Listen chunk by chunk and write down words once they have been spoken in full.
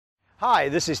Hi,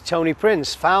 this is Tony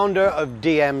Prince, founder of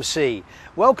DMC,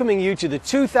 welcoming you to the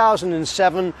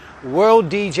 2007 World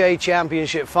DJ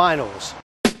Championship Finals.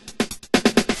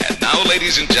 And now,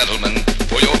 ladies and gentlemen,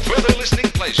 for your further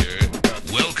listening pleasure,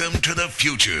 welcome to the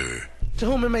future. To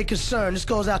whom it may concern, this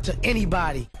goes out to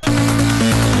anybody.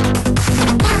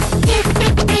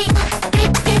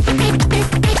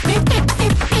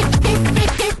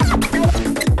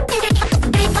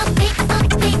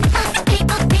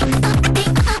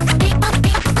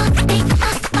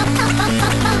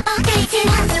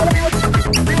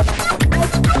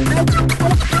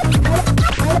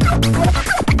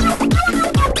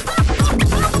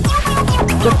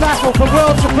 The battle for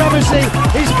world supremacy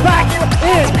is back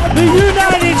in the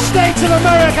United States of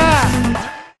America.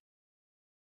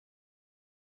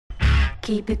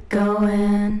 Keep it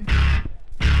going.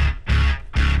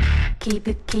 Keep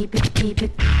it, keep it, keep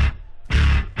it.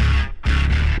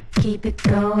 Keep it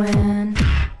going.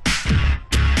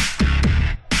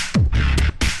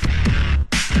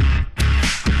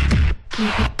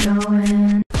 Keep it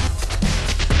going.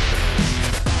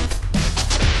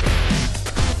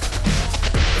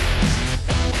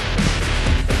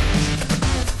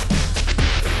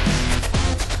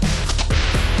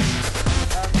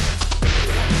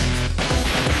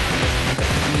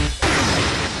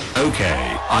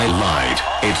 Okay, I lied.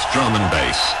 It's drum and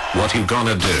bass. What you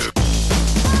gonna do?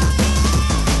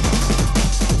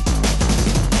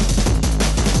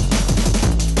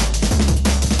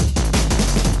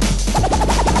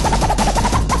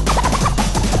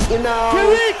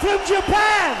 Rafik from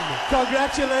Japan!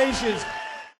 Congratulations!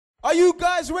 Are you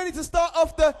guys ready to start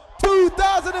off the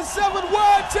 2007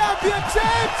 World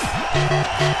Championships?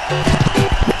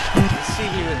 See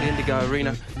you at the Indigo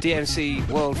Arena, DMC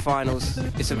World Finals.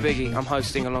 It's a biggie. I'm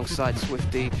hosting alongside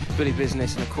Swifty, Billy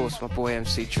Business, and of course my boy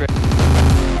MC Trip.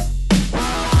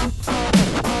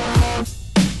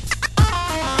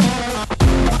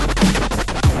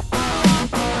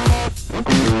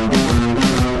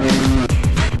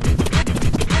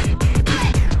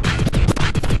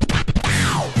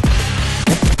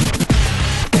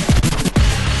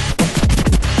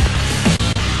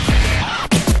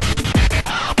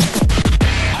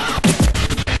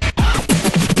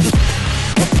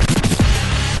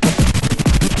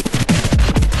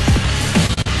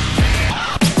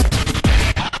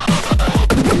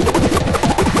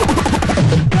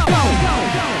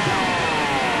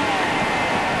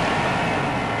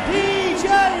 DJ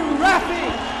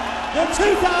Rafik, the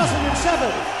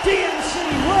 2007 DMC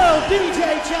World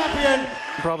DJ Champion.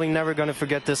 Probably never gonna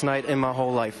forget this night in my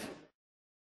whole life.